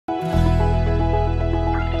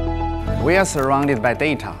We are surrounded by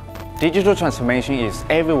data. Digital transformation is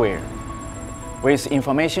everywhere. With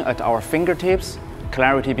information at our fingertips,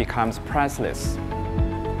 clarity becomes priceless.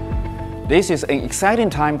 This is an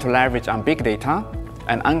exciting time to leverage on big data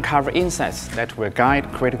and uncover insights that will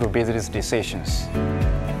guide critical business decisions.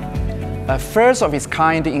 A first of its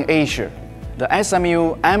kind in Asia, the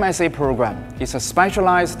SMU MSA program is a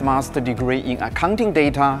specialized master degree in accounting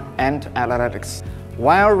data and analytics,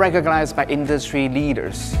 well recognized by industry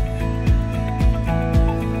leaders.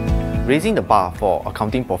 Raising the bar for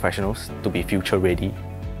accounting professionals to be future-ready,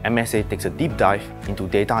 MSA takes a deep dive into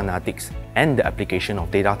data analytics and the application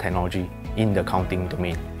of data technology in the accounting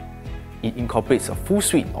domain. It incorporates a full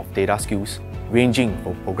suite of data skills ranging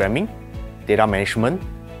from programming, data management,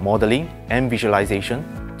 modeling, and visualization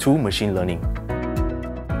to machine learning.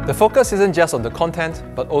 The focus isn't just on the content,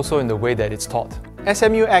 but also in the way that it's taught.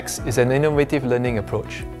 SMUX is an innovative learning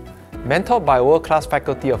approach, mentored by a world-class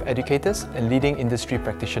faculty of educators and leading industry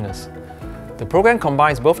practitioners. The program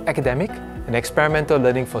combines both academic and experimental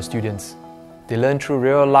learning for students. They learn through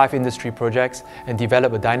real-life industry projects and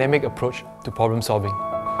develop a dynamic approach to problem-solving.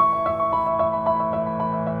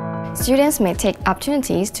 Students may take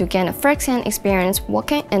opportunities to gain a first-hand experience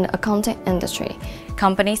working in the accounting industry.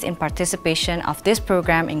 Companies in participation of this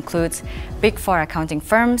program includes Big Four accounting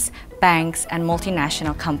firms, banks, and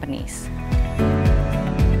multinational companies.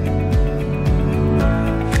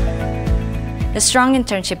 The strong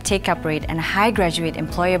internship take-up rate and high graduate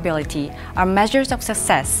employability are measures of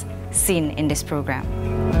success seen in this program.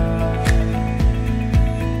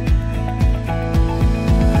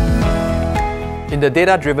 In the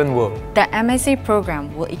data-driven world, the MSA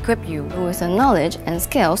program will equip you with the knowledge and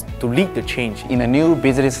skills to lead the change in a new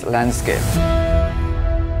business landscape.